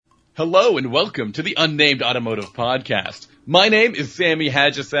Hello and welcome to the Unnamed Automotive Podcast. My name is Sammy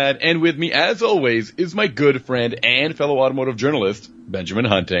Haj-Assad, and with me, as always, is my good friend and fellow automotive journalist, Benjamin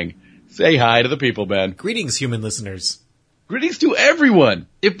Hunting. Say hi to the people, Ben. Greetings, human listeners. Greetings to everyone.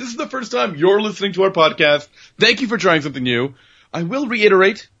 If this is the first time you're listening to our podcast, thank you for trying something new. I will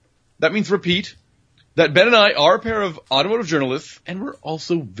reiterate, that means repeat, that Ben and I are a pair of automotive journalists, and we're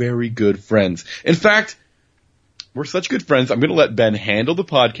also very good friends. In fact, we're such good friends, I'm going to let Ben handle the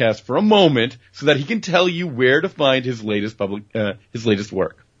podcast for a moment so that he can tell you where to find his latest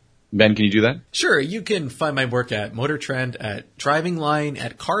work. Ben, can you do that? Sure, you can find my work at Motor Trend, at Driving Line,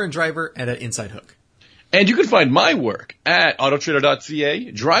 at Car and Driver, and at Inside Hook. And you can find my work at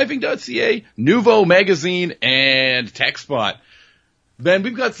autotrader.ca, driving.ca, Nuvo Magazine, and TechSpot. Ben,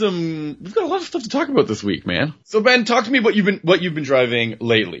 we've got a lot of stuff to talk about this week, man. So Ben, talk to me about what you've been driving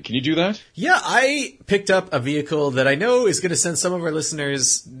lately. Can you do that? Yeah, I picked up a vehicle that I know is going to send some of our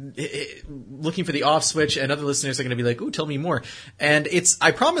listeners looking for the off switch, and other listeners are going to be like, ooh, tell me more. And I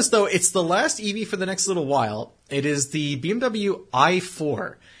promise though, it's the last EV for the next little while. It is the BMW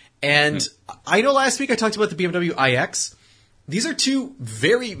i4. And I know last week I talked about the BMW iX. These are two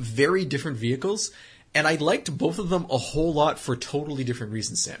very, very different vehicles. And I liked both of them a whole lot for totally different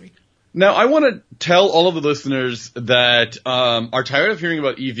reasons, Sammy. Now, I want to tell all of the listeners that are tired of hearing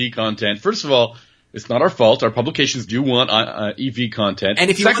about EV content. First of all, it's not our fault. Our publications do want EV content. And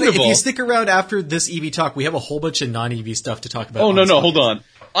if you stick around after this EV talk, we have a whole bunch of non-EV stuff to talk about. Oh, no, hold on.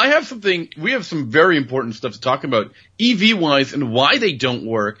 We have some very important stuff to talk about, EV-wise, and why they don't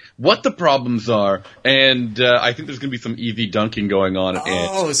work, what the problems are, and I think there's going to be some EV dunking going on.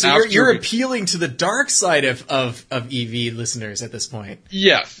 Oh, so you're appealing to the dark side of EV listeners at this point.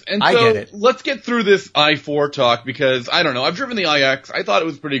 Yes, and I get it. Let's get through this i4 talk, because, I don't know, I've driven the iX, I thought it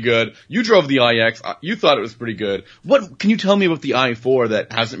was pretty good, you drove the iX, you thought it was pretty good. What can you tell me about the i4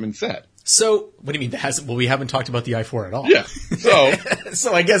 that hasn't been said? So, what do you mean that hasn't? Well, we haven't talked about the i4 at all. Yeah.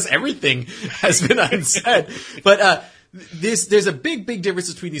 So I guess everything has been unsaid. But there's a big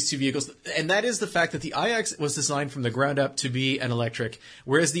difference between these two vehicles, and that is the fact that the iX was designed from the ground up to be an electric,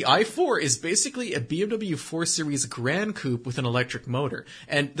 whereas the i4 is basically a BMW 4 Series Grand Coupe with an electric motor.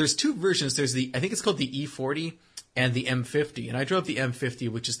 And there's two versions. There's I think it's called the E40 and the M50. And I drove the M50,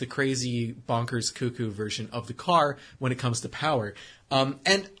 which is the crazy, bonkers, cuckoo version of the car when it comes to power.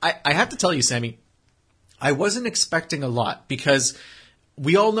 And I have to tell you, Sammy, I wasn't expecting a lot, because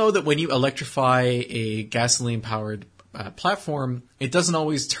we all know that when you electrify a gasoline-powered platform, it doesn't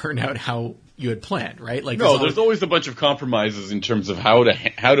always turn out how you had planned, right? Like, there's always a bunch of compromises in terms of how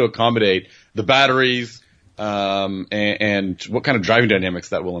to accommodate the batteries, and what kind of driving dynamics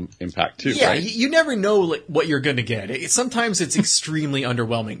that will impact too, right? You never know what you're going to get. Sometimes it's extremely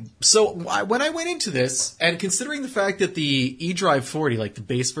underwhelming. So when I went into this, and considering the fact that the eDrive 40, like the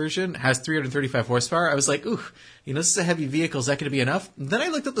base version, has 335 horsepower, I was like, ooh, this is a heavy vehicle. Is that going to be enough? And then I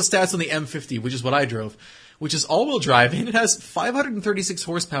looked at the stats on the M50, which is what I drove, which is all-wheel drive, and it has 536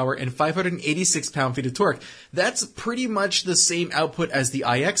 horsepower and 586 pound-feet of torque. That's pretty much the same output as the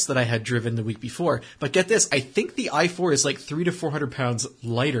iX that I had driven the week before. But get this, I think the i4 is like 300 to 400 pounds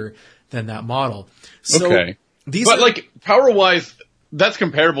lighter than that model. So okay. Power-wise, that's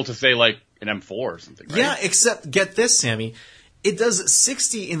comparable to, say, like an M4 or something, right? Yeah, except, get this, Sammy, it does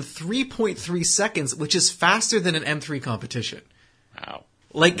 60 in 3.3 seconds, which is faster than an M3 competition. Wow.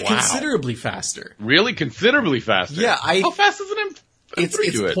 Considerably faster. Really? Considerably faster? Yeah. How fast is an M3 It's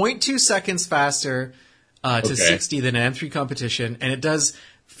do it? 0.2 seconds faster to 60 than an M3 competition, and it does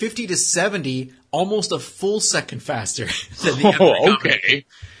 50 to 70 almost a full second faster than the M3 okay.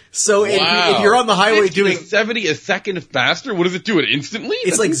 So if you're on the highway 50 doing... to 70 a second faster? What does it do? It instantly?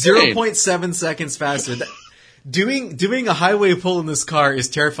 It's That's like insane. 0.7 seconds faster. Doing a highway pull in this car is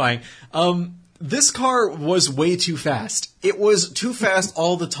terrifying. This car was way too fast. It was too fast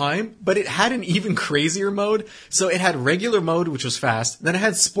all the time, but it had an even crazier mode. So it had regular mode, which was fast. Then it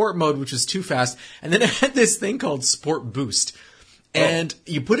had sport mode, which was too fast. And then it had this thing called Sport Boost. And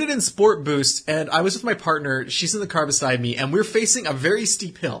you put it in Sport Boost, and I was with my partner. She's in the car beside me, and we're facing a very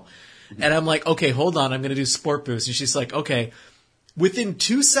steep hill. And I'm like, okay, hold on. I'm going to do Sport Boost. And she's like, okay. Within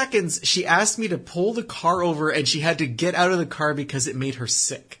 2 seconds, she asked me to pull the car over, and she had to get out of the car because it made her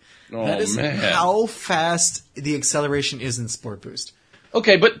sick. Oh, that is man. how fast the acceleration is in Sport Boost.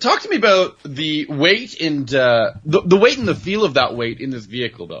 Okay, but talk to me about the weight and the weight and the feel of that weight in this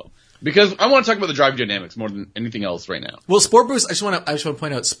vehicle, though. Because I want to talk about the drive dynamics more than anything else right now. Well, Sport Boost, I just want to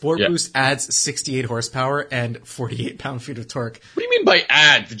point out, Sport Yeah. Boost adds 68 horsepower and 48 pound-feet of torque. What do you mean by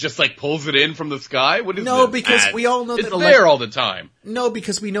adds? It just like pulls it in from the sky? What is No, this? because Adds? we all know it's that there all the time. No,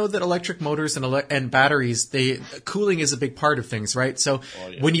 because we know that electric motors and batteries, cooling is a big part of things, right? So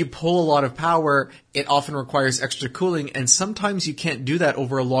when you pull a lot of power, it often requires extra cooling, and sometimes you can't do that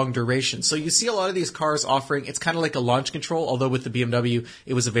over a long duration. So you see a lot of these cars offering, it's kind of like a launch control, although with the BMW,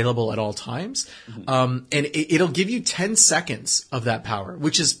 it was available at all times. And it'll give you 10 seconds of that power,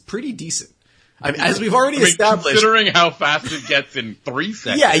 which is pretty decent. I mean, as we've already established, considering how fast it gets in 3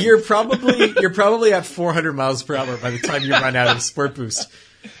 seconds. yeah, you're probably at 400 miles per hour by the time you run out of Sport Boost.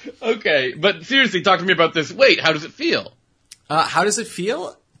 Okay, but seriously, talk to me about this. Wait, how does it feel? How does it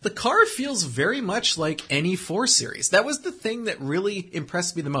feel? The car feels very much like any 4 Series. That was the thing that really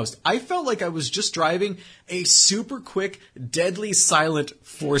impressed me the most. I felt like I was just driving a super quick, deadly silent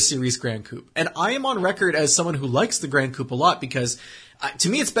 4 Series Grand Coupe. And I am on record as someone who likes the Grand Coupe a lot because to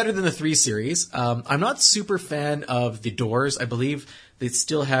me it's better than the 3 Series. I'm not super fan of the doors. I believe it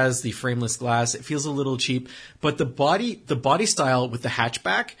still has the frameless glass. It feels a little cheap, but the body style with the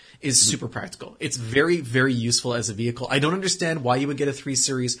hatchback is super practical. It's very, very useful as a vehicle. I don't understand why you would get a 3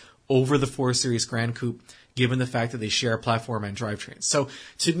 Series over the 4 Series Grand Coupe, given the fact that they share a platform and drivetrain. So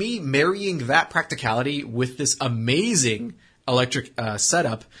to me, marrying that practicality with this amazing electric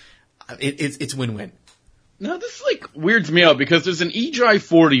setup, it's win-win. Now, this like weirds me out because there's an eDrive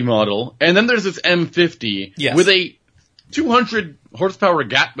 40 model, and then there's this M50 with a 200 horsepower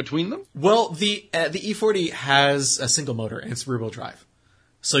gap between them. Well, the E40 has a single motor and it's rear-wheel drive,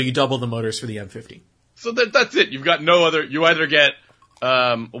 so you double the motors for the M50. So that's it. You've got no other. You either get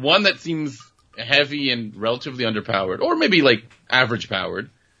one that seems heavy and relatively underpowered, or maybe like average powered,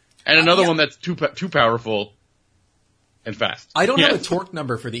 and another one that's too powerful and fast. I don't have a torque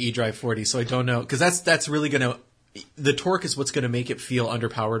number for the eDrive 40, so I don't know, because that's really going to. The torque is what's going to make it feel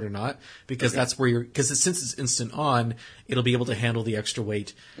underpowered or not, because that's where since it's instant on, it'll be able to handle the extra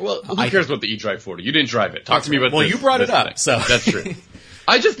weight. Well, who cares about the eDrive 40? You didn't drive it. Talk to me about Well, you brought it up, thing. so. That's true.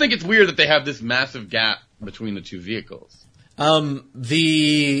 I just think it's weird that they have this massive gap between the two vehicles. Think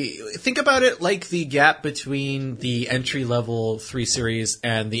about it like the gap between the entry-level 3 Series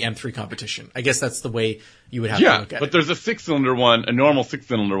and the M3 competition. I guess that's the way you would have to look at it. But there's a 6-cylinder one, a normal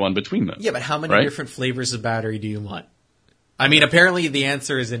 6-cylinder one between them. Yeah, but how many different flavors of battery do you want? I mean, apparently the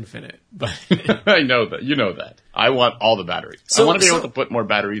answer is infinite, but I know that. You know that. I want all the batteries. I want to be able to put more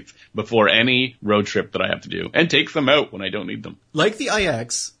batteries before any road trip that I have to do and take them out when I don't need them. Like the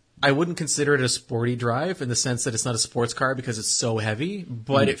iX, I wouldn't consider it a sporty drive in the sense that it's not a sports car because it's so heavy,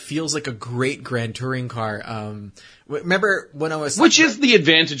 but it feels like a great Grand Touring car. Remember when I was... Which is the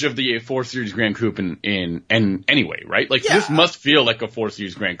advantage of the 4 Series Grand Coupe in anyway, right? Like, this must feel like a 4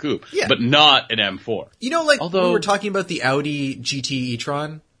 Series Grand Coupe, but not an M4. You know, like we were talking about the Audi GT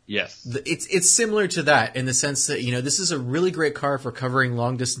e-tron? Yes. It's similar to that in the sense that, you know, this is a really great car for covering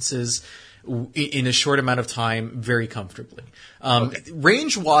long distances in a short amount of time very comfortably.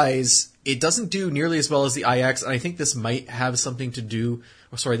 Range-wise, it doesn't do nearly as well as the iX, and I think this might have something to do...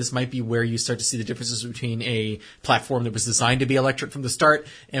 this might be where you start to see the differences between a platform that was designed to be electric from the start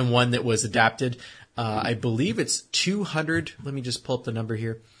and one that was adapted. I believe it's 200... Let me just pull up the number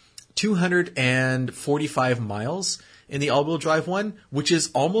here. 245 miles in the all-wheel drive one, which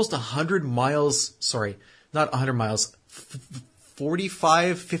is almost 100 miles... Sorry, not 100 miles...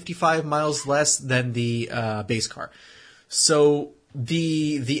 55 miles less than the base car. So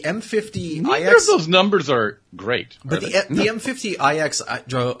the M50 Neither iX... of those numbers are great. But the M50 iX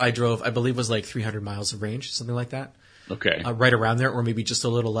I drove, I believe, was like 300 miles of range, something like that. Okay. Right around there, or maybe just a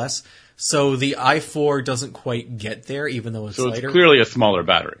little less. So the i4 doesn't quite get there, even though it's lighter. So it's clearly a smaller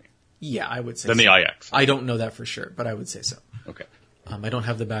battery. Yeah, I would say than so. the iX. I don't know that for sure, but I would say so. Okay. I don't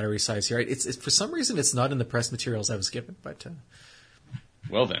have the battery size here. It's for some reason it's not in the press materials I was given, but...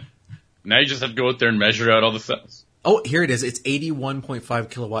 Well then, now you just have to go out there and measure out all the cells. Oh, here it is. It's 81.5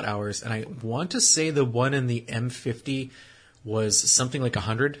 kilowatt hours, and I want to say the one in the M50 was something like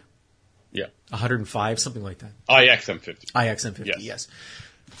 100. Yeah. 105, something like that. iX M50. iX M50, yes.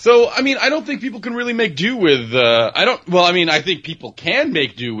 So, I mean, I don't think people can really make do with, I think people can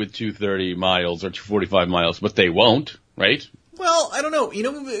make do with 230 miles or 245 miles, but they won't, right? Well, I don't know. You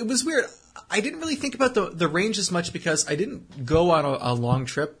know, it was weird. I didn't really think about the range as much because I didn't go on a long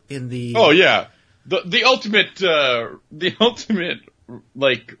trip in the... Oh, yeah. The ultimate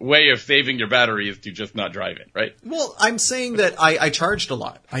like way of saving your battery is to just not drive it, right? Well, I'm saying that I charged a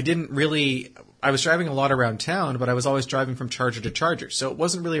lot. I was driving a lot around town, but I was always driving from charger to charger, so it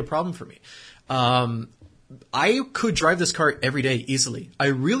wasn't really a problem for me. I could drive this car every day easily. I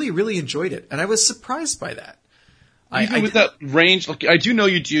really, really enjoyed it, and I was surprised by that. Even with that range, like, I do know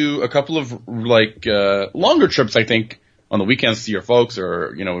you do a couple of like longer trips, I think, on the weekends to your folks,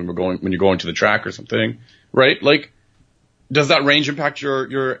 or when you're going to the track or something, right? Like, does that range impact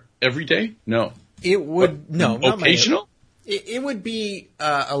your everyday? No. It would occasional. It would be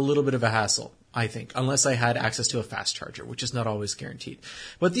a little bit of a hassle, I think, unless I had access to a fast charger, which is not always guaranteed.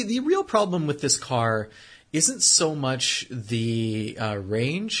 But the real problem with this car isn't so much the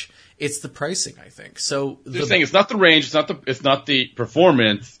range; it's the pricing, I think. So you're saying it's not the range, it's not the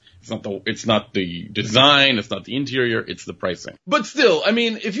performance, it's not the design, it's not the interior, it's the pricing. But still, I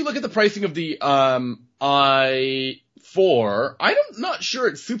mean, if you look at the pricing of the i4, I'm not sure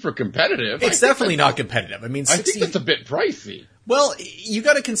it's super competitive. It's definitely not competitive. I mean, I think it's a bit pricey. Well, you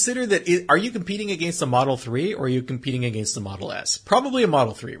got to consider that. Are you competing against the Model 3 or are you competing against the Model S? Probably a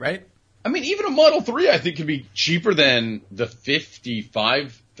Model 3, right? I mean, even a Model 3, I think, can be cheaper than the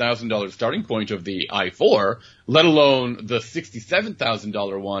 $55,000 starting point of the i4, let alone the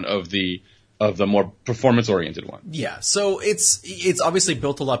 $67,000 one of the more performance-oriented one. Yeah, so it's obviously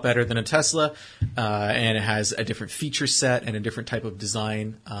built a lot better than a Tesla, and it has a different feature set and a different type of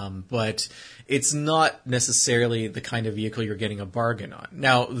design, but it's not necessarily the kind of vehicle you're getting a bargain on.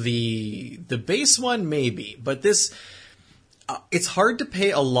 Now, the base one maybe, but this... it's hard to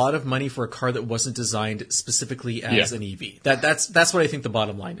pay a lot of money for a car that wasn't designed specifically as an EV. That's what I think the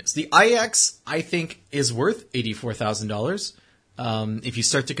bottom line is. The iX, I think, is worth $84,000. If you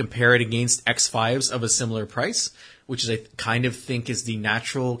start to compare it against X5s of a similar price, which is I kind of think is the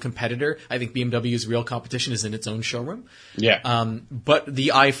natural competitor. I think BMW's real competition is in its own showroom. Yeah. But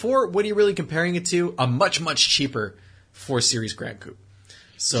the i4, what are you really comparing it to? A much, much cheaper 4 Series Grand Coupe.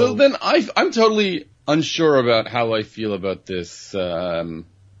 So then I'm totally unsure about how I feel about this,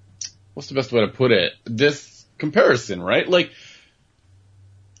 what's the best way to put it? This comparison, right? Like,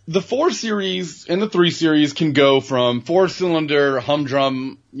 the 4 Series and the 3 Series can go from 4-cylinder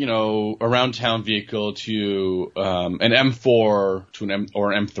humdrum, around town vehicle to an M4 to an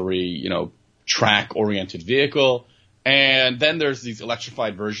M3, track oriented vehicle. And then there's these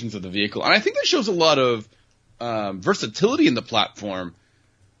electrified versions of the vehicle. And I think that shows a lot of versatility in the platform.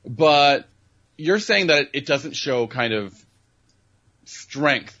 But you're saying that it doesn't show kind of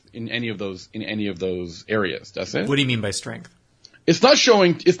strength in any of those areas, does it? What do you mean by strength? It's not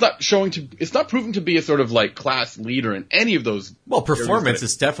proving to be a sort of like class leader in any of those. Well, performance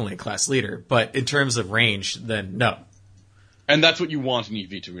is definitely a class leader, but in terms of range, then no. And that's what you want an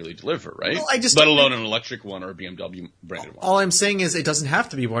EV to really deliver, right? Well, let alone an electric one or a BMW branded one. All I'm saying is it doesn't have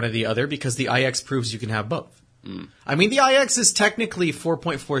to be one or the other because the iX proves you can have both. I mean, the iX is technically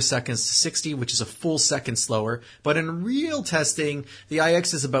 4.4 seconds to 60, which is a full second slower, but in real testing, the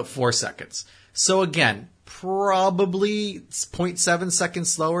iX is about 4 seconds. So again, probably 0.7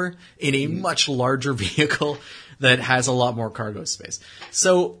 seconds slower in a much larger vehicle that has a lot more cargo space.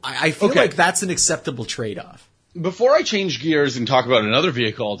 So I feel like that's an acceptable trade-off. Before I change gears and talk about another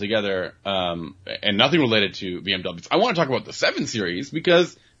vehicle altogether, and nothing related to BMWs, I want to talk about the 7 Series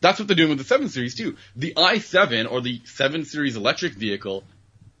because that's what they're doing with the 7 Series too. The i7 or the 7 Series electric vehicle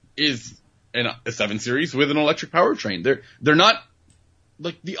is a 7 Series with an electric powertrain. They're not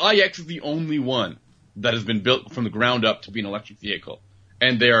like the iX is the only one that has been built from the ground up to be an electric vehicle,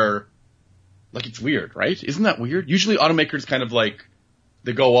 and they're like, it's weird, right? Isn't that weird? Usually automakers kind of like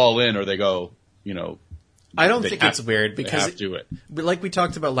they go all in or they go, I don't think it's weird because they have to do it. But like we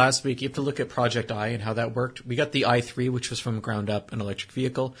talked about last week, you have to look at Project I and how that worked. We got the i3, which was from the ground up an electric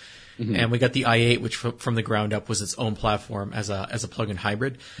vehicle, and we got the i8, which from the ground up was its own platform as a plug-in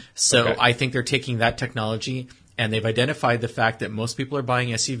hybrid. So I think they're taking that technology and they've identified the fact that most people are buying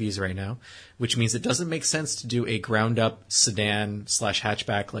SUVs right now, which means it doesn't make sense to do a ground-up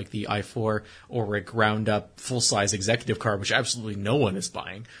sedan/hatchback like the i4 or a ground-up full-size executive car, which absolutely no one is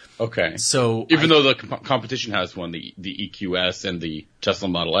buying. Okay. So even though the competition has one, the EQS and the Tesla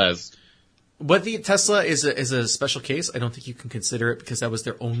Model S. But the Tesla is a special case. I don't think you can consider it because that was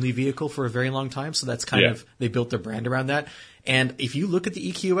their only vehicle for a very long time. So that's kind of, they built their brand around that. And if you look at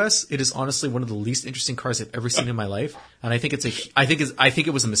the EQS, it is honestly one of the least interesting cars I've ever seen in my life. And I think I think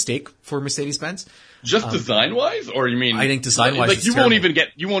it was a mistake for Mercedes-Benz. Just design-wise, or you mean? I think design-wise, like you won't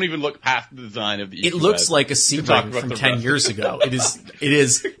even look past the design of the EQS. It looks like a Sebring from 10 years ago. It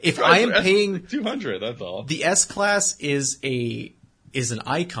is. If I am paying 200, that's all. The S-Class is an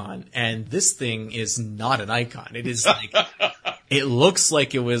icon, and this thing is not an icon. It is like, it looks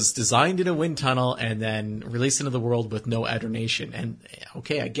like it was designed in a wind tunnel and then released into the world with no adornation. And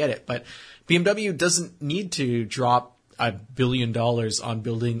okay, I get it, but BMW doesn't need to drop $1 billion on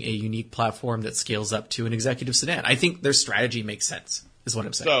building a unique platform that scales up to an executive sedan. I think their strategy makes sense, is what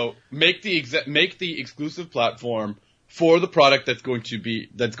I'm saying. So make the exclusive platform for the product that's going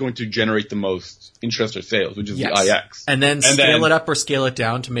to generate the most interest or sales, which is the iX. And then scale it up or scale it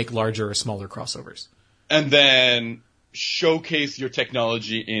down to make larger or smaller crossovers. And then showcase your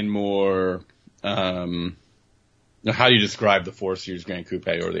technology in more, how do you describe the 4 Series Grand Coupe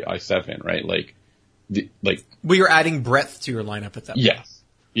or the i7, right? Well, you're adding breadth to your lineup at that point. Yes.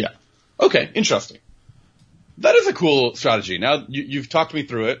 Yeah. Okay. Interesting. That is a cool strategy. Now you've talked me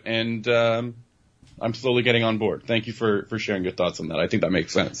through it, and I'm slowly getting on board. Thank you for sharing your thoughts on that. I think that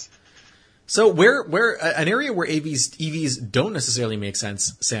makes senes. So where an area where EVs don't necessarily make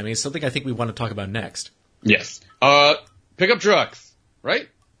sense, Sammy, is something I think we want to talk about next. Yes. Pickup trucks, right?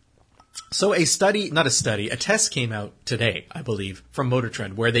 So a test came out today, I believe, from Motor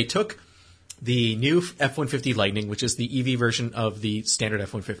Trend, where they took the new F-150 Lightning, which is the EV version of the standard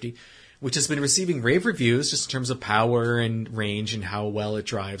F-150, which has been receiving rave reviews just in terms of power and range and how well it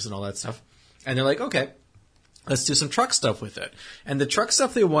drives and all that stuff. And they're like, okay, let's do some truck stuff with it. And the truck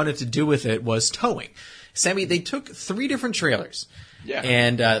stuff they wanted to do with it was towing. Sammy, they took 3 different trailers. Yeah.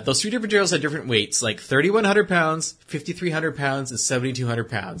 And those 3 different trailers had different weights, like 3,100 pounds, 5,300 pounds, and 7,200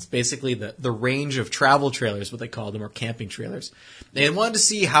 pounds. Basically, the range of travel trailers, what they call them, or camping trailers. They wanted to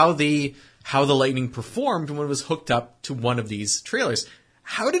see how the Lightning performed when it was hooked up to one of these trailers.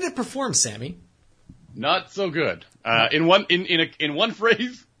 How did it perform, Sammy? Not so good. In one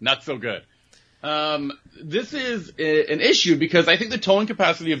phrase, not so good. This is an issue because I think the towing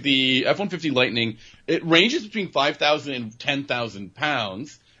capacity of the F-150 Lightning, it ranges between 5,000 and 10,000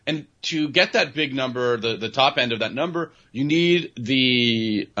 pounds. And to get that big number, the top end of that number, you need an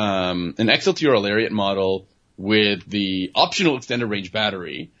XLT or a Lariat model with the optional extended range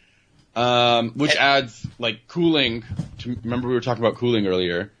battery, which adds like cooling. Remember we were talking about cooling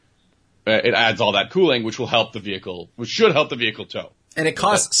earlier. It adds all that cooling, which should help the vehicle tow. And it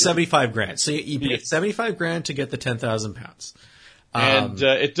costs $75,000. So you pay $75,000 to get the 10,000 pounds. And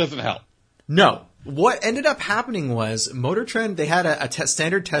it doesn't help. No. What ended up happening was Motor Trend, they had a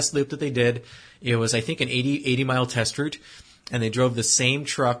standard test loop that they did. It was, I think, an 80 mile test route. And they drove the same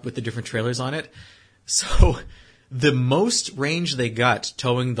truck with the different trailers on it. So the most range they got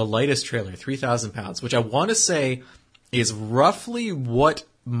towing the lightest trailer, 3,000 pounds, which I want to say is roughly what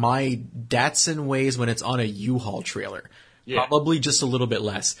my Datsun weighs when it's on a U-Haul trailer. Yeah. Probably just a little bit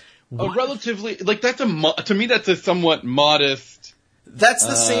less. Relatively, like to me that's a somewhat modest. That's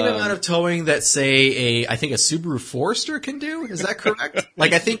the same amount of towing that, say, I think a Subaru Forester can do. Is that correct?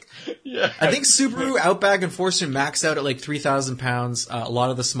 Like I think Subaru Outback and Forester max out at like 3,000 pounds. A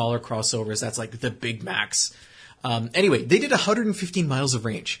lot of the smaller crossovers, that's like the big max. Anyway, they did 115 miles of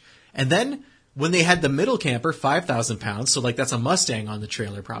range, and then when they had the middle camper, 5,000 pounds, so like that's a Mustang on the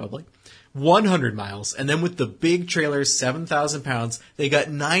trailer probably. 100 miles, and then with the big trailer, 7,000 pounds, they got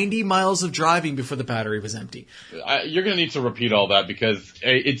 90 miles of driving before the battery was empty. You're going to need to repeat all that because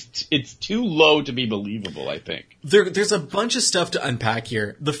it's too low to be believable, I think. There's a bunch of stuff to unpack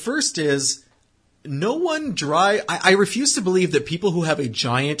here. The first is, I refuse to believe that people who have a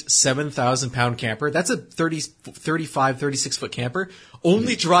giant 7,000 pound camper, that's a 35, 36 foot camper,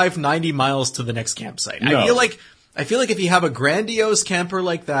 only drive 90 miles to the next campsite. No. I feel like if you have a grandiose camper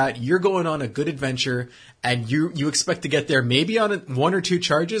like that, you're going on a good adventure and you expect to get there maybe on 1 or 2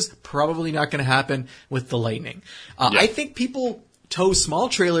 charges. Probably not going to happen with the Lightning. I think people tow small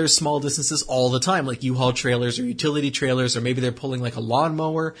trailers, small distances all the time, like U-Haul trailers or utility trailers, or maybe they're pulling like a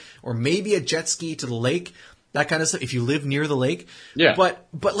lawnmower or maybe a jet ski to the lake, that kind of stuff. If you live near the lake. Yeah.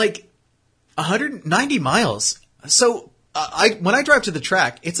 But like 190 miles. So when I drive to the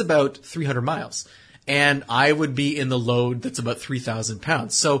track, it's about 300 miles. And I would be in the load that's about 3,000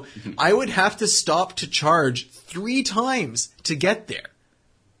 pounds. So I would have to stop to charge 3 times to get there.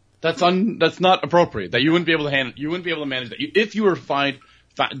 That's not appropriate. That you wouldn't be able to manage that. If you were to find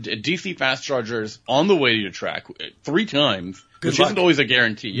DC fast chargers on the way to your track 3 times, which isn't always a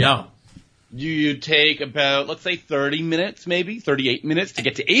guarantee. No. You take about, let's say, 30 minutes, maybe 38 minutes to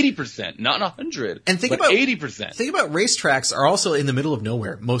get to 80%, not 100, and but 80%. Think about racetracks are also in the middle of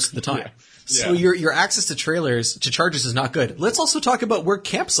nowhere most of the time. Yeah. So your access to chargers is not good. Let's also talk about where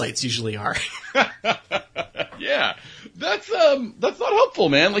campsites usually are. Yeah. That's not helpful,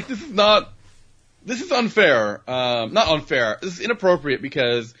 man. Like this is unfair. Not unfair. This is inappropriate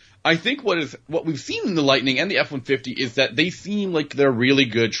because I think what we've seen in the Lightning and the F-150 is that they seem like they're really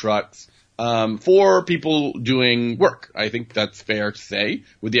good trucks for people doing work. I think that's fair to say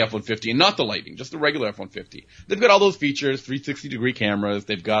with the F-150 and not the Lightning, just the regular F-150. They've got all those features, 360-degree cameras.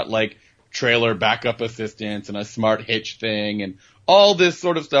 They've got like trailer backup assistance and a smart hitch thing and all this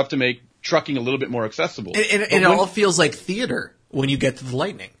sort of stuff to make trucking a little bit more accessible. And it all feels like theater when you get to the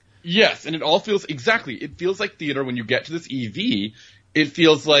Lightning. Yes, and it all feels it feels like theater when you get to this EV. It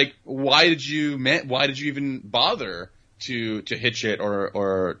feels like why did you even bother to hitch it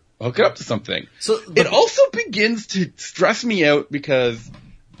or hook it up to something? So it also begins to stress me out because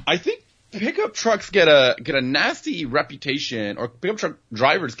I think pickup trucks get a nasty reputation, or pickup truck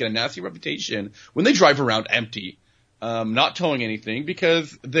drivers get a nasty reputation when they drive around empty, not towing anything,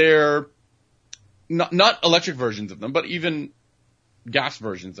 because they're not electric versions of them, but even gas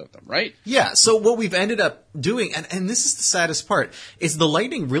versions of them, right? Yeah, so what we've ended up doing, and this is the saddest part, is the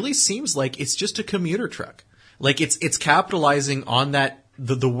Lightning really seems like it's just a commuter truck. Like it's capitalizing on that,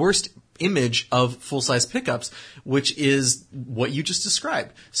 the worst image of full-size pickups, which is what you just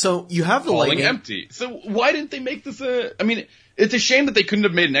described. So you have the Lightning empty. So why didn't they make this it's a shame that they couldn't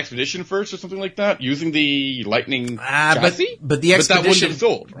have made an Expedition first or something like that, using the Lightning chassis. But the Expedition, that wouldn't have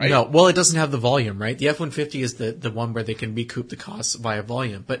sold, right? No, well, it doesn't have the volume, right? The F-150 is the one where they can recoup the costs via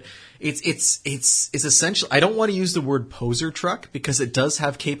volume. But it's essential. I don't want to use the word poser truck because it does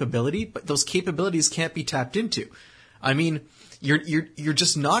have capability, but those capabilities can't be tapped into. I mean, you're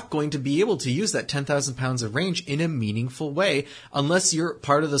just not going to be able to use that 10,000 pounds of range in a meaningful way unless you're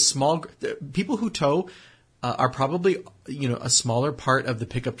part of the small people who tow. Are probably, a smaller part of the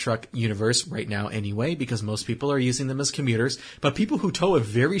pickup truck universe right now anyway, because most people are using them as commuters. But people who tow a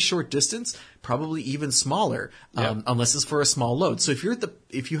very short distance, probably even smaller, unless it's for a small load. So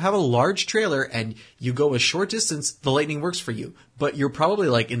if you have a large trailer and you go a short distance, the Lightning works for you. But you're probably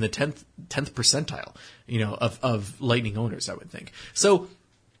like in the 10th percentile, of Lightning owners, I would think. So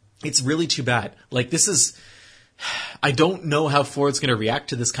it's really too bad. Like I don't know how Ford's going to react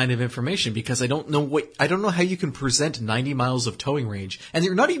to this kind of information because I don't know how you can present 90 miles of towing range. And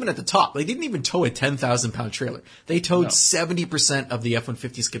they're not even at the top. They didn't even tow a 10,000 pound trailer. They towed 70% of the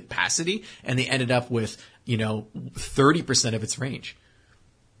F-150's capacity, and they ended up with, 30% of its range.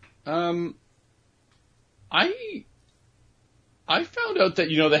 I found out that,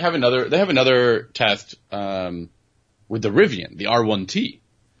 they have another test, with the Rivian, the R1T.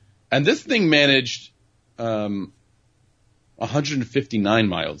 And this thing managed 159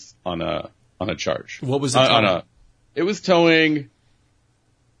 miles on a charge. What was it towing? It was towing.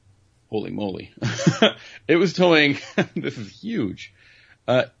 Holy moly! It was towing. This is huge.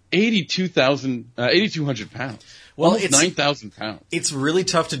 8,200 pounds. Well, almost 9,000 pounds. It's really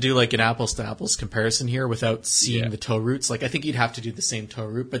tough to do like an apples to apples comparison here without seeing the tow routes. Like I think you'd have to do the same tow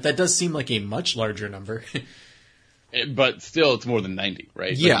route, but that does seem like a much larger number. But still, it's more than 90,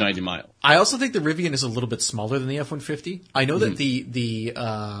 right? Yeah. Like 90 miles. I also think the Rivian is a little bit smaller than the F-150. I know that the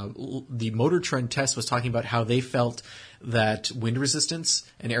Motor Trend test was talking about how they felt that wind resistance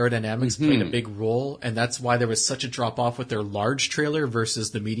and aerodynamics played a big role, and that's why there was such a drop-off with their large trailer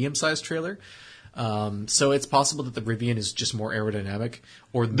versus the medium-sized trailer. So it's possible that the Rivian is just more aerodynamic.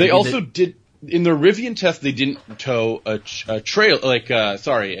 Or they also did... In the Rivian test, they didn't tow a camper.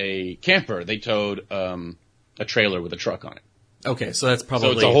 They towed... a trailer with a truck on it. Okay, so that's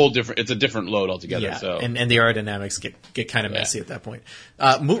probably... So it's a different load altogether. Yeah, so. and the aerodynamics get kind of messy at that point.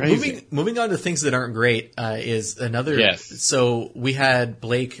 Moving on to things that aren't great is another... Yes. So we had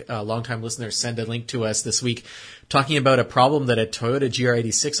Blake, a longtime listener, send a link to us this week talking about a problem that a Toyota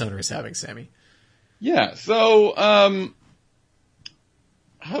GR86 owner is having, Sammy. Yeah, so...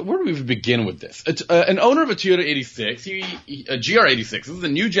 where do we even begin with this? An owner of a Toyota 86, a GR86. This is a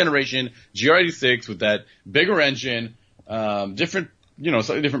new generation GR86 with that bigger engine, different,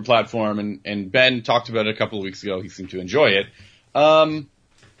 slightly different platform. And Ben talked about it a couple of weeks ago. He seemed to enjoy it.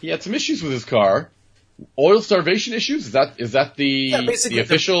 He had some issues with his car. Oil starvation issues? Is that the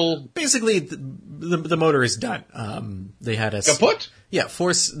official? Basically, the motor is done. They had a kaput? Yeah,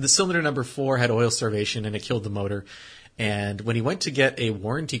 the cylinder number 4 had oil starvation and it killed the motor. And when he went to get a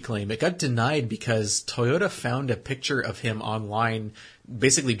warranty claim, it got denied because Toyota found a picture of him online,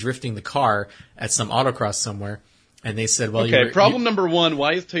 basically drifting the car at some autocross somewhere. And they said, well, problem number 1,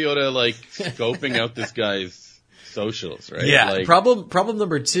 why is Toyota scoping out this guy's socials, right? Yeah. Problem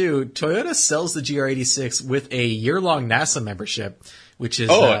number 2, Toyota sells the GR86 with a year-long NASA membership, which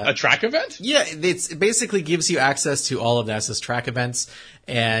is a track event? Yeah, it basically gives you access to all of NASA's track events,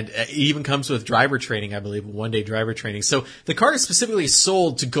 and it even comes with driver training, I believe, one-day driver training. So the car is specifically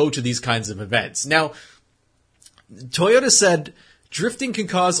sold to go to these kinds of events. Now, Toyota said drifting can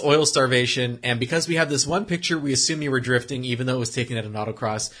cause oil starvation, and because we have this one picture, we assume you were drifting, even though it was taken at an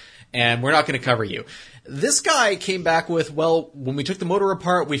autocross, and we're not going to cover you. This guy came back with, well, when we took the motor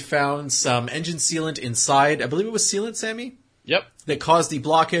apart, we found some engine sealant inside. I believe it was sealant, Sammy? Yep. that caused the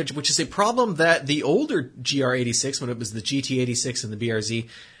blockage, which is a problem that the older GR86, when it was the GT86 and the BRZ,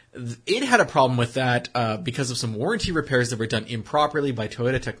 it had a problem with that because of some warranty repairs that were done improperly by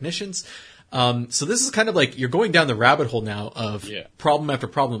Toyota technicians. So this is kind of like you're going down the rabbit hole now of problem after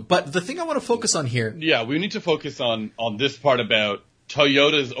problem. But the thing I want to focus on here... Yeah, we need to focus on this part about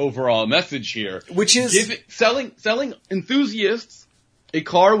Toyota's overall message here. Which is... selling enthusiasts a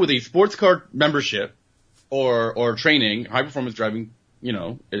car with a sports car membership or training, high-performance driving,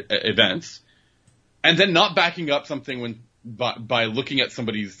 events, and then not backing up something by looking at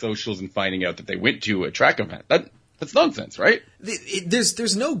somebody's socials and finding out that they went to a track event. That's nonsense, right?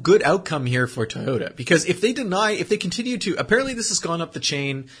 There's no good outcome here for Toyota, because if they continue to, apparently this has gone up the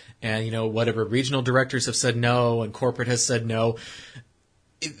chain, and whatever regional directors have said no and corporate has said no.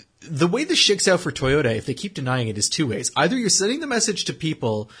 The way this shakes out for Toyota, if they keep denying it, is two ways. Either you're sending the message to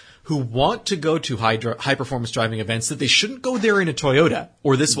people who want to go to high performance driving events that they shouldn't go there in a Toyota,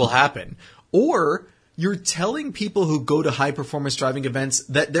 or this will happen, or you're telling people who go to high performance driving events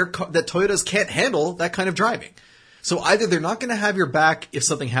that that Toyotas can't handle that kind of driving. So either they're not going to have your back if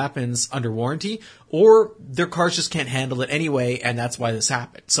something happens under warranty, or their cars just can't handle it anyway, and that's why this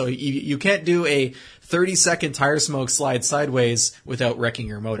happened. So you can't do a 30-second tire smoke slide sideways without wrecking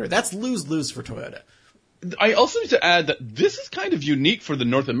your motor. That's lose-lose for Toyota. I also need to add that this is kind of unique for the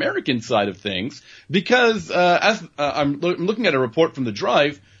North American side of things, because as I'm looking at a report from The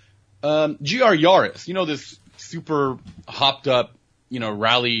Drive, GR Yaris, this super hopped up,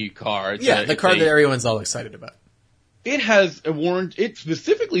 rally car. The car that everyone's all excited about. It has a warrant. It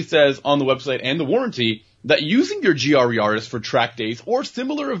specifically says on the website and the warranty that using your GR Yaris for track days or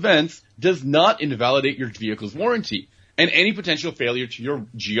similar events does not invalidate your vehicle's warranty. And any potential failure to your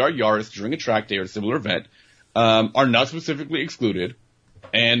GR Yaris during a track day or similar event are not specifically excluded,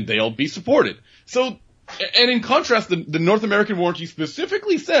 and they'll be supported. So, and in contrast, the North American warranty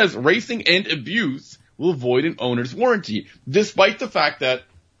specifically says racing and abuse will void an owner's warranty, despite the fact that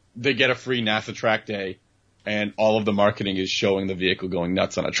they get a free NASA track day and all of the marketing is showing the vehicle going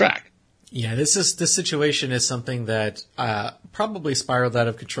nuts on a track. Yeah, this situation is something that probably spiraled out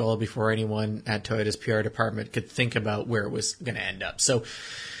of control before anyone at Toyota's PR department could think about where it was going to end up. So,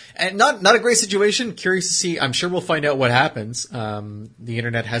 and not a great situation. Curious to see. I'm sure we'll find out what happens. The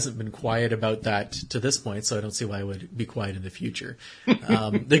internet hasn't been quiet about that to this point, so I don't see why it would be quiet in the future.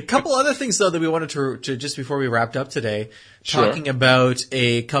 The couple other things though that we wanted to just before we wrapped up today, talking about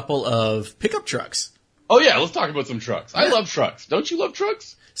a couple of pickup trucks. Oh yeah, let's talk about some trucks. I love trucks. Don't you love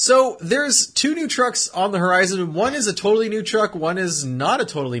trucks? So there's two new trucks on the horizon. One is a totally new truck. One is not a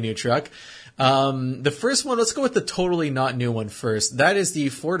totally new truck. The first one, let's go with the totally not new one first. That is the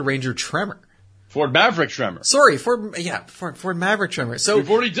Ford Ranger Tremor. Ford Maverick Tremor. Sorry, Ford Maverick Tremor. So we've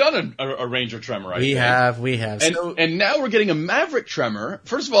already done a Ranger Tremor, I think. We have. And now we're getting a Maverick Tremor.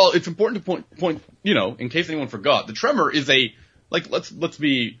 First of all, it's important to point, in case anyone forgot, the Tremor is let's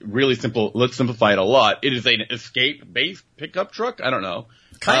be really simple. Let's simplify it a lot. It is an escape-based pickup truck. I don't know.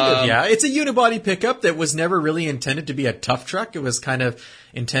 Kind of, yeah. It's a unibody pickup that was never really intended to be a tough truck. It was kind of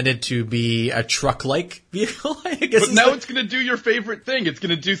intended to be a truck-like vehicle, I guess. But now it's going to do your favorite thing. It's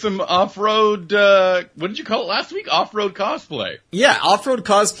going to do some off-road, what did you call it last week? Off-road cosplay. Yeah, off-road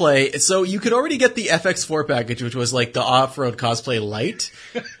cosplay. So you could already get the FX4 package, which was like the off-road cosplay light.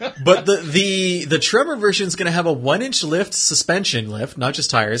 But the Tremor version is going to have a 1-inch lift, suspension lift, not just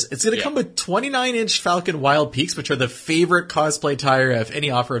tires. It's going to come with 29-inch Falcon Wild Peaks, which are the favorite cosplay tire of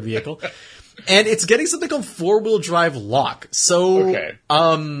any off-road vehicle. And it's getting something called 4-wheel drive lock. So, okay.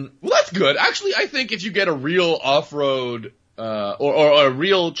 Well, that's good. Actually, I think if you get a real off-road, or a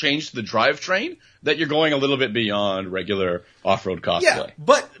real change to the drivetrain, that you're going a little bit beyond regular off-road cosplay. Yeah,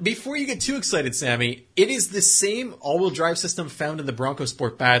 but before you get too excited, Sammy, it is the same all-wheel drive system found in the Bronco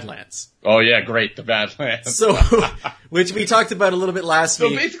Sport Badlands. Oh yeah, great, the Badlands. So, which we talked about a little bit last week.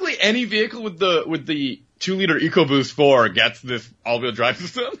 So basically, any vehicle with the 2-liter EcoBoost 4 gets this all-wheel drive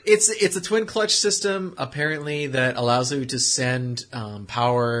system? It's a twin clutch system, apparently, that allows you to send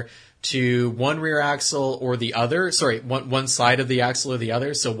power to one rear axle or the other. Sorry, one side of the axle or the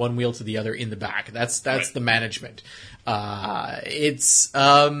other, so one wheel to the other in the back. That's right. The management. It's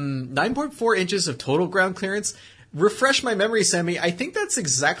 9.4 inches of total ground clearance. Refresh my memory, Sammy. I think that's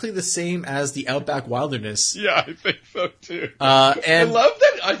exactly the same as the Outback Wilderness. Yeah, I think so too. And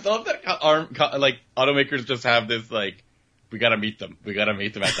I love that automakers just have this we gotta meet them. We gotta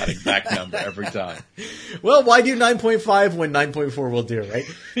meet them at that exact number every time. Well, why do 9.5 when 9.4 will do, right?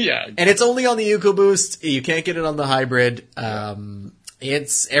 Yeah. And it's only on the EcoBoost. You can't get it on the hybrid.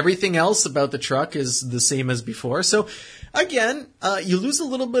 It's everything else about the truck is the same as before. So again, you lose a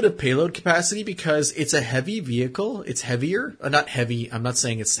little bit of payload capacity because it's a heavy vehicle. It's heavier. Not heavy. I'm not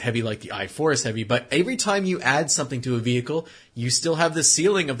saying it's heavy like the i4 is heavy, but every time you add something to a vehicle, you still have the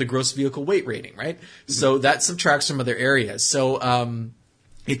ceiling of the gross vehicle weight rating, right? Mm-hmm. So that subtracts from other areas. So,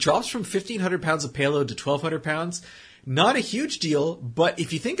 it drops from 1,500 pounds of payload to 1,200 pounds. Not a huge deal, but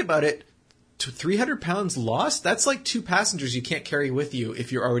if you think about it, to 300 pounds lost, that's like 2 passengers you can't carry with you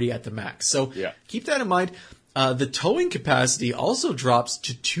if you're already at the max. So keep that in mind. The towing capacity also drops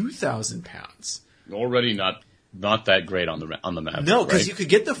to 2,000 pounds. Already not that great on the Maverick. No, because you could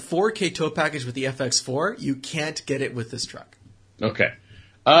get the 4K tow package with the FX4. You can't get it with this truck. Okay.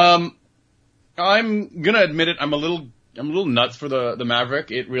 I'm gonna admit it. I'm a little nuts for the Maverick.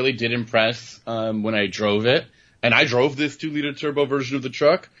 It really did impress when I drove it, and I drove this 2-liter turbo version of the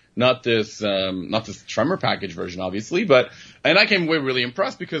truck. Not this Tremor package version, obviously, and I came away really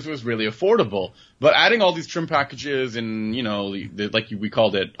impressed because it was really affordable. But adding all these trim packages and, we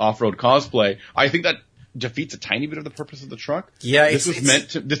called it off-road cosplay, I think that defeats a tiny bit of the purpose of the truck. Yeah,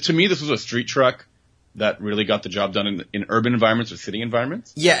 to me, this was a street truck that really got the job done in urban environments or city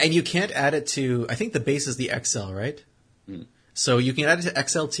environments. Yeah, and you can't add it to, I think the base is the XL, right? Mm. So you can add it to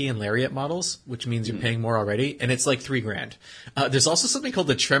XLT and Lariat models, which means you're paying more already, and it's like $3,000. There's also something called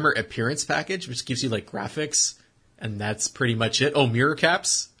the Tremor Appearance Package, which gives you like graphics, and that's pretty much it. Oh, mirror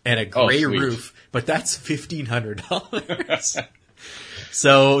caps and a gray roof, but that's $1,500.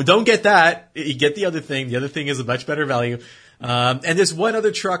 So don't get that. You get the other thing. The other thing is a much better value. And there's one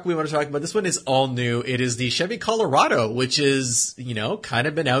other truck we want to talk about. This one is all new. It is the Chevy Colorado, which is, kind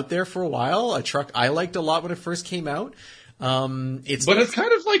of been out there for a while. A truck I liked a lot when it first came out. It's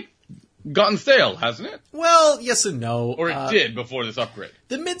kind of like gotten stale, hasn't it? Well, yes and no. Or it did before this upgrade.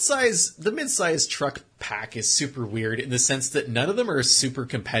 The midsize truck pack is super weird in the sense that none of them are super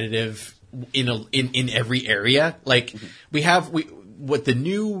competitive in every area. Like what the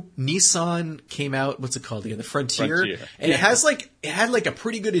new Nissan came out, what's it called again? The Frontier. And it had like a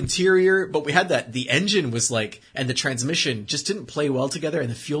pretty good interior, but we had the engine was and the transmission just didn't play well together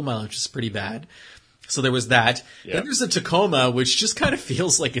and the fuel mileage was pretty bad. So there was that. Yeah. Then there's the Tacoma, which just kind of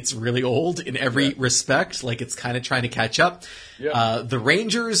feels like it's really old in every respect, like it's kind of trying to catch up. Yeah. The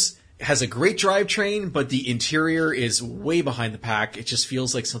Rangers has a great drivetrain, but the interior is way behind the pack. It just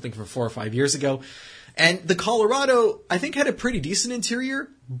feels like something from 4 or 5 years ago. And the Colorado, I think, had a pretty decent interior.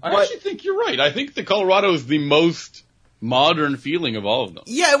 I actually think you're right. I think the Colorado is the most modern feeling of all of them.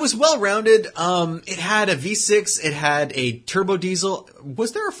 Yeah, it was well-rounded. It had a V6. It had a turbo diesel.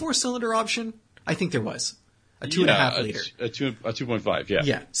 Was there a 4-cylinder option? I think there was. A 2.5 liter. A 2.5, yeah.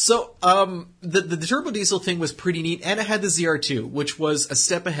 Yeah. So, the turbo diesel thing was pretty neat, and it had the ZR2, which was a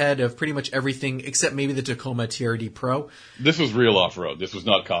step ahead of pretty much everything except maybe the Tacoma TRD Pro. This was real off-road. This was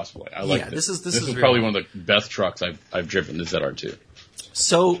not cosplay. I like this. This is probably one of the best trucks I've driven, the ZR2.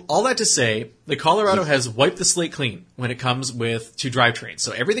 So, all that to say, the Colorado has wiped the slate clean when it comes with 2 drivetrains.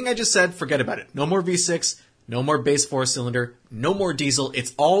 So, everything I just said, forget about it. No more V6, no more base 4-cylinder, no more diesel.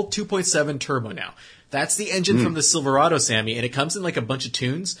 It's all 2.7 turbo now. That's the engine from the Silverado, Sammy, and it comes in like a bunch of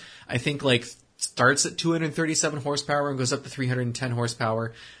tunes. I think starts at 237 horsepower and goes up to 310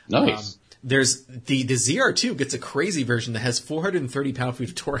 horsepower. Nice. There's the ZR2 gets a crazy version that has 430 pound-feet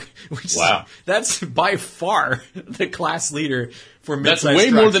of torque, which that's by far the class leader for midsize. That's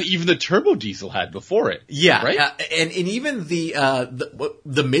way more than even the turbo diesel had before it. Yeah, right. And even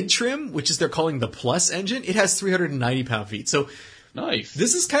the mid trim, which is they're calling the Plus engine, it has 390 pound-feet. So. Nice.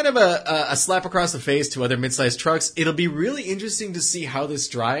 This is kind of a slap across the face to other mid-sized trucks. It'll be really interesting to see how this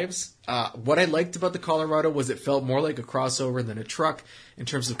drives. What I liked about the Colorado was it felt more like a crossover than a truck in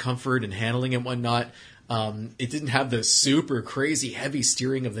terms of comfort and handling and whatnot. It didn't have the super crazy heavy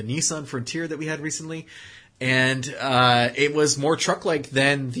steering of the Nissan Frontier that we had recently. And it was more truck-like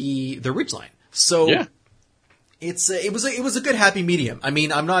than the Ridgeline. So yeah. It was a good happy medium. I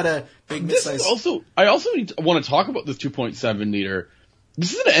mean, I'm not a big midsize. I also want to talk about this 2.7 liter.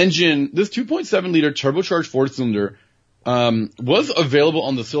 This is an engine. This 2.7 liter turbocharged 4-cylinder was available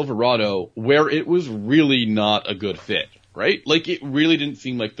on the Silverado, where it was really not a good fit. Right? Like it really didn't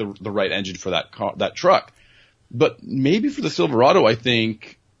seem like the right engine for that truck. But maybe for the Silverado, I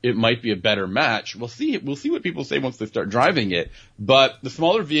think it might be a better match. We'll see what people say once they start driving it. But the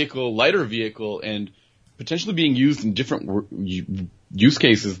smaller vehicle, lighter vehicle, and potentially being used in different use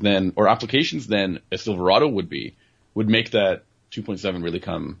cases or applications than a Silverado would make that 2.7 really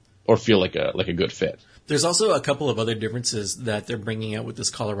come or feel like a good fit. There's also a couple of other differences that they're bringing out with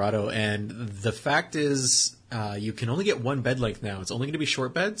this Colorado, and the fact is, you can only get one bed length now. It's only going to be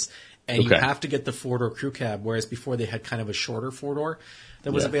short beds, and you have to get the 4-door crew cab, whereas before they had kind of a shorter 4-door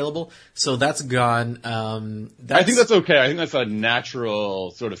that was available. So that's gone. I think that's okay. I think that's a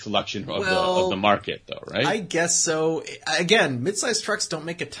natural sort of selection of the market, though, right? I guess so. Again, mid-sized trucks don't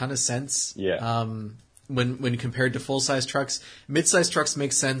make a ton of sense. Yeah. When compared to full-size trucks, mid-sized trucks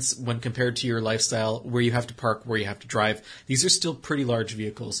make sense when compared to your lifestyle, where you have to park, where you have to drive. These are still pretty large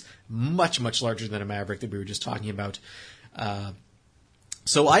vehicles, much, much larger than a Maverick that we were just talking about.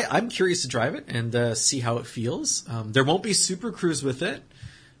 So I'm curious to drive it and see how it feels. There won't be Super Cruise with it.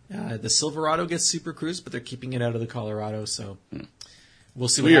 The Silverado gets Super Cruise, but they're keeping it out of the Colorado, so we'll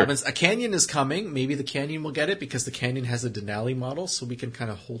see what happens. A Canyon is coming. Maybe the Canyon will get it because the Canyon has a Denali model, so we can kind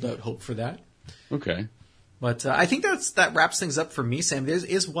of hold out hope for that. Okay. But I think that wraps things up for me, Sam. There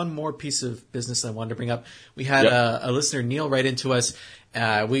is one more piece of business I wanted to bring up. We had a listener, Neil, write into us.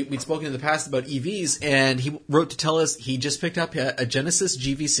 We'd spoken in the past about EVs, and he wrote to tell us he just picked up a Genesis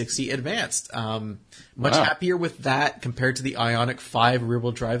GV60 Advanced. Much happier with that compared to the Ioniq 5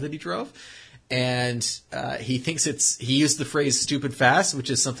 rear-wheel drive that he drove. And he thinks he used the phrase stupid fast, which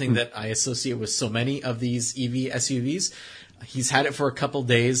is something that I associate with so many of these EV SUVs. He's had it for a couple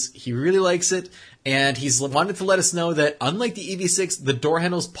days. He really likes it. And he's wanted to let us know that unlike the EV6, the door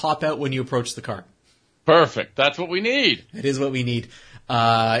handles pop out when you approach the car. Perfect. That's what we need. It is what we need.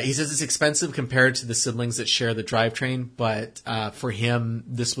 He says it's expensive compared to the siblings that share the drivetrain, but for him,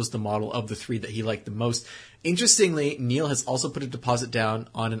 this was the model of the three that he liked the most. Interestingly, Neil has also put a deposit down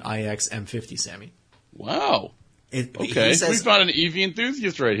on an iX M50, Sammy. Wow. Okay, so we found an EV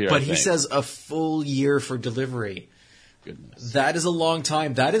enthusiast right here. But he says a full year for delivery. Goodness. That is a long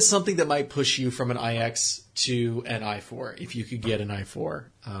time. That is something that might push you from an iX to an i4, if you could get an i4.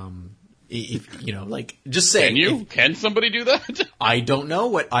 Just saying. Can somebody do that? I don't know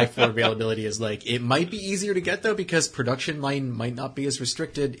what i4 availability is like. It might be easier to get, though, because production line might not be as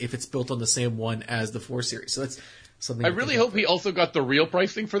restricted if it's built on the same one as the 4 Series. So that's something. I really hope he also got the real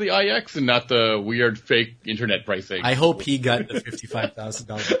pricing for the iX and not the weird fake internet pricing. I hope he got the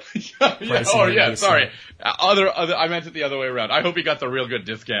 $55,000 pricing. Sorry. I meant it the other way around. I hope he got the real good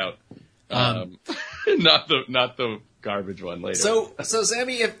discount. Not the garbage one later. So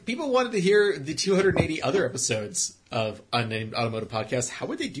Sammy, if people wanted to hear the 280 other episodes of Unnamed Automotive Podcast, how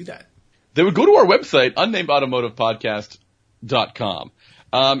would they do that? They would go to our website, unnamedautomotivepodcast.com.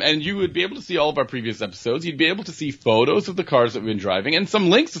 And you would be able to see all of our previous episodes. You'd be able to see photos of the cars that we've been driving and some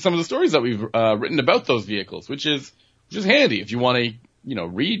links to some of the stories that we've written about those vehicles, which is handy if you want to,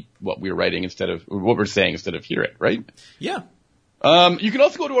 read what we're writing what we're saying instead of hear it, right? Yeah. You can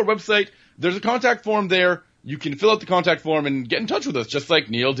also go to our website. There's a contact form there. You can fill out the contact form and get in touch with us, just like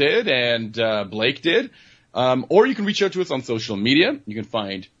Neil did and Blake did. Or you can reach out to us on social media. You can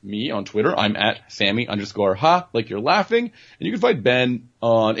find me on Twitter. I'm at Sammy_ha, like you're laughing. And you can find Ben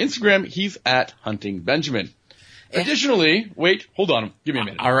on Instagram. He's at Hunting Benjamin. Additionally, wait, hold on. Give me a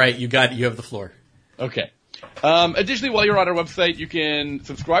minute. All right, you have the floor. Okay. Additionally, while you're on our website, you can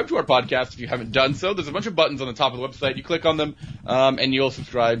subscribe to our podcast if you haven't done so. There's a bunch of buttons on the top of the website. You click on them, and you'll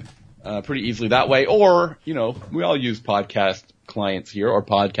subscribe pretty easily that way. Or, we all use podcast clients here, or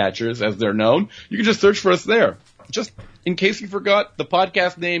podcatchers as they're known. You can just search for us there. Just in case you forgot, the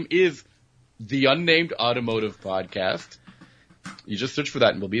podcast name is The Unnamed Automotive Podcast. You just search for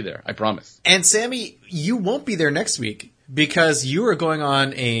that and we'll be there. I promise. And Sammy, you won't be there next week because you are going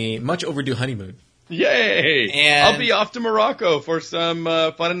on a much overdue honeymoon. Yay! And I'll be off to Morocco for some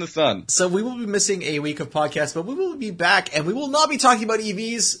fun in the sun. So we will be missing a week of podcasts, but we will be back, and we will not be talking about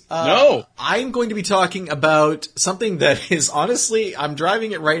EVs. No! I'm going to be talking about something that is, honestly, I'm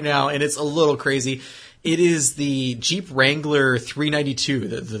driving it right now, and it's a little crazy. It is the Jeep Wrangler 392,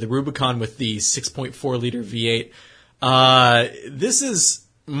 the Rubicon with the 6.4-liter V8. This is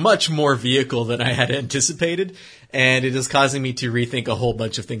much more vehicle than I had anticipated, and it is causing me to rethink a whole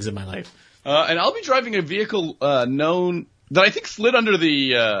bunch of things in my life. And I'll be driving a vehicle known that I think slid under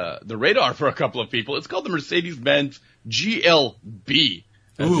the radar for a couple of people. It's called the Mercedes-Benz GLB,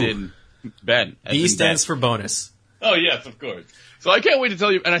 as in Ben. B stands for bonus. Oh yes, of course. So I can't wait to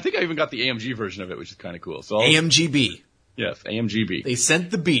tell you. And I think I even got the AMG version of it, which is kind of cool. So AMGB. Yes, AMGB. They sent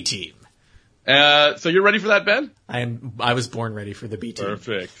the B team. So you're ready for that, Ben? I was born ready for the B team.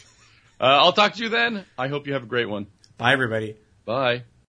 Perfect. I'll talk to you then. I hope you have a great one. Bye, everybody. Bye.